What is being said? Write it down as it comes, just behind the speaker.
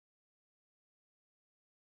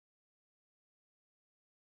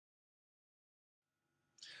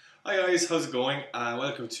Hi guys, how's it going?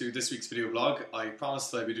 Welcome to this week's video blog. I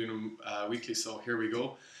promised that I'd be doing them weekly, so here we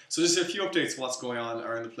go. So just a few updates what's going on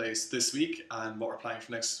around the place this week and what we're planning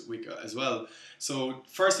for next week as well. So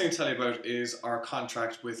first thing to tell you about is our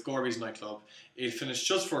contract with Gorbys nightclub. It finished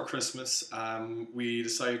just before Christmas. We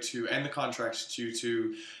decided to end the contract due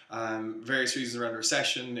to various reasons around the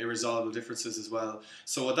recession, irresolvable differences as well.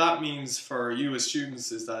 So what that means for you as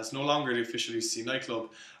students is that it's no longer the official UCC nightclub,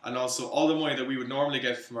 and also all the money that we would normally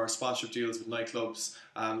get from our sponsorship deals with nightclubs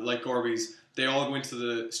like Gorbys, they all go into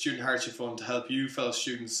the Student Hardship Fund to help you fellow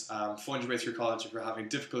students fund your way through college if you're having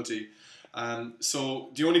difficulty. So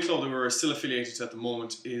the only club that we're still affiliated to at the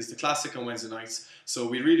moment is the Classic on Wednesday nights. So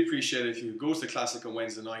we really appreciate it if you go to the Classic on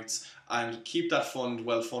Wednesday nights and keep that fund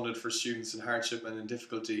well funded for students in hardship and in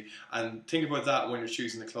difficulty, and think about that when you're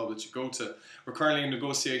choosing the club that you go to. We're currently in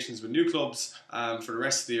negotiations with new clubs for the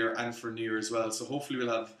rest of the year and for New Year as well, so hopefully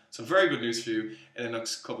we'll have some very good news for you in the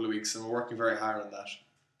next couple of weeks, and we're working very hard on that.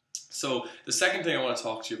 So the second thing I want to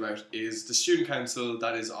talk to you about is the Student Council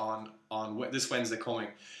that is on this Wednesday coming.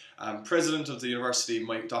 President of the university,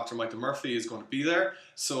 Dr. Michael Murphy, is going to be there.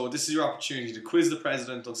 So this is your opportunity to quiz the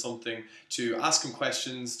president on something, to ask him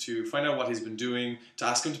questions, to find out what he's been doing, to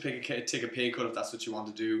ask him to take a pay cut if that's what you want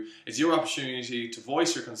to do. It's your opportunity to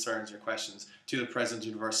voice your concerns, your questions to the president of the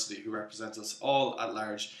university, who represents us all at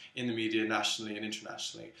large in the media nationally and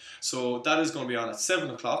internationally. So that is going to be on at 7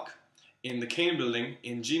 o'clock in the Kane building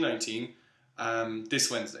in G19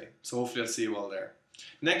 this Wednesday. So hopefully I'll see you all there.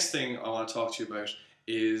 Next thing I want to talk to you about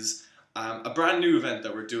is a brand new event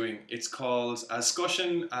that we're doing. It's called a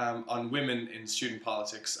discussion on women in student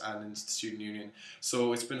politics and in the student union.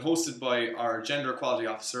 So it's been hosted by our gender equality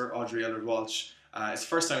officer, Audrey Elder-Walsh. It's the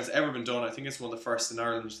first time it's ever been done. I think it's one of the first in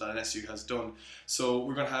Ireland that an SU has done. So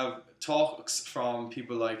we're going to have talks from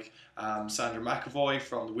people like Sandra McAvoy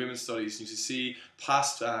from the Women's Studies UCC,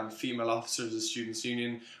 past female officers of the Students'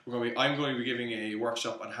 Union. I'm going to be giving a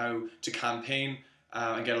workshop on how to campaign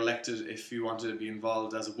and get elected if you want to be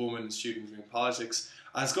involved as a woman student in politics.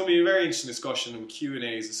 And it's going to be a very interesting discussion with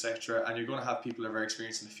Q&As, etc. And you're going to have people that are very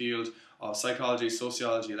experienced in the field of psychology,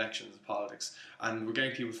 sociology, elections, and politics. And we're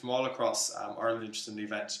getting people from all across Ireland interested in the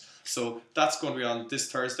event. So that's going to be on this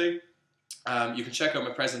Thursday. You can check out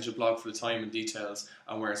my presidential blog for the time and details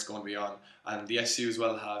and where it's going to be on. And the SU as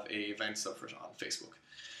well have a events up for it on Facebook.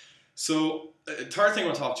 So, third thing I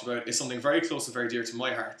want to talk to you about is something very close and very dear to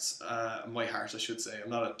my heart, I should say. I'm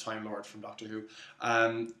not a Time Lord from Doctor Who.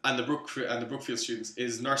 And the Brookfield students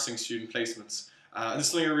is nursing student placements. And this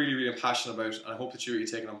is something I really am passionate about, and I hope that you really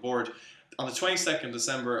take it on board. On the 22nd of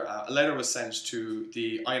December, a letter was sent to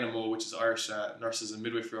the INMO, which is Irish Nurses and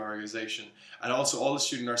Midwifery Organisation, and also all the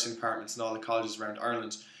student nursing departments in all the colleges around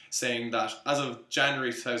Ireland, saying that as of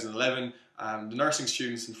January 2011, the nursing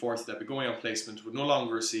students in fourth that would be going on placement would no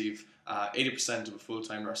longer receive 80% of a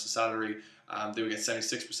full-time nurse's salary. They would get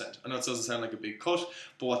 76%. I know it doesn't sound like a big cut,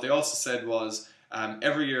 but what they also said was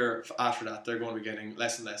every year after that they're going to be getting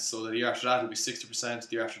less and less. So the year after that will be 60%,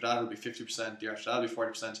 the year after that will be 50%, the year after that will be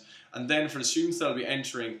 40%. And then for the students that will be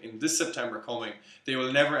entering in this September coming, they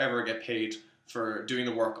will never ever get paid for doing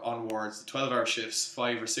the work on wards, the 12-hour shifts,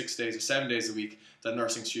 5 or 6 days or 7 days a week that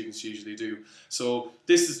nursing students usually do. So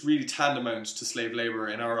this is really tantamount to slave labour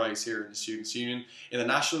in our eyes here in the Students' Union. In the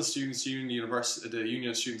National Students' Union, the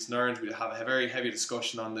Union of Students in Ireland, we have a very heavy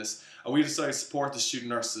discussion on this, and we decided to support the student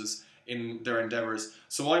nurses in their endeavours.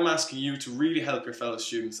 So I'm asking you to really help your fellow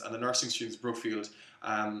students and the nursing students of Brookfield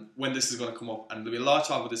when this is going to come up, and there'll be a lot of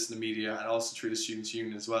talk about this in the media and also through the Students'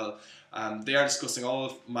 Union as well. They are discussing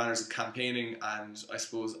all manners of campaigning and, I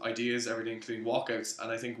suppose, ideas, everything including walkouts,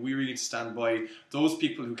 and I think we really need to stand by those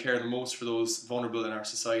people who care the most for those vulnerable in our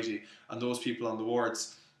society and those people on the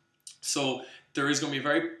wards. So there is going to be a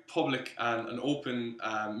very public and an open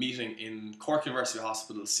meeting in Cork University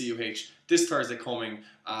Hospital, CUH, this Thursday coming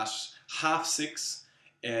at 6:30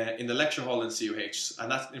 in the lecture hall in CUH,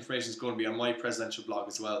 and that information is going to be on my presidential blog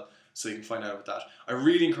as well, so you can find out about that. I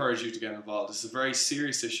really encourage you to get involved. This is a very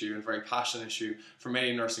serious issue and a very passionate issue for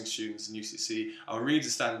many nursing students in UCC, and we really need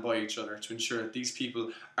to stand by each other to ensure that these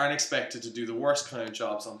people aren't expected to do the worst kind of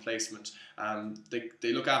jobs on placement.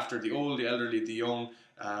 They look after the old, the elderly, the young,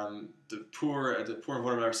 the poor and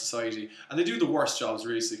vulnerable in our society, and they do the worst jobs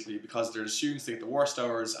basically because they're the students. They get the worst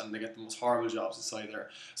hours and they get the most horrible jobs inside there.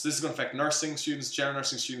 So this is going to affect nursing students, general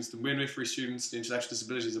nursing students, the midwifery students, the intellectual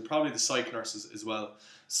disabilities, and probably the psych nurses as well.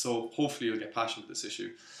 So hopefully you'll get passionate with this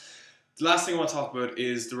issue. The last thing I want to talk about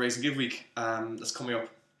is the Raise and Give Week that's coming up.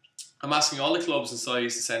 I'm asking all the clubs and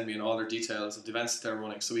sites to send me in all their details of the events that they're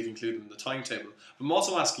running so we can include them in the timetable. But I'm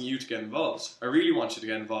also asking you to get involved. I really want you to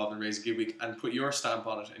get involved in Raise and Give Week and put your stamp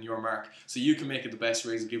on it and your mark so you can make it the best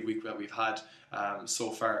Raise and Give Week that we've had so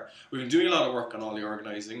far. We've been doing a lot of work on all the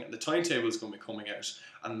organising, and the timetable is going to be coming out.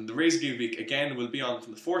 And the Raise and Give Week again will be on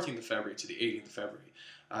from the 14th of February to the 18th of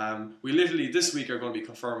February. We literally this week are going to be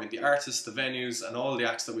confirming the artists, the venues and all the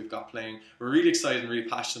acts that we've got playing. We're really excited and really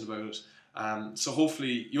passionate about it. So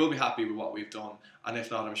hopefully you'll be happy with what we've done, and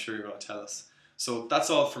if not, I'm sure you're going to tell us. So that's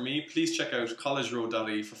all for me. Please check out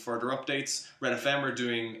collegeroad.ie for further updates. Red FM are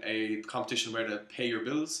doing a competition where to pay your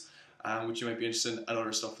bills, which you might be interested in, and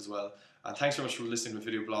other stuff as well. And thanks very much for listening to the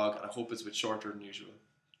video blog, and I hope it's a bit shorter than usual.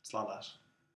 Slán that.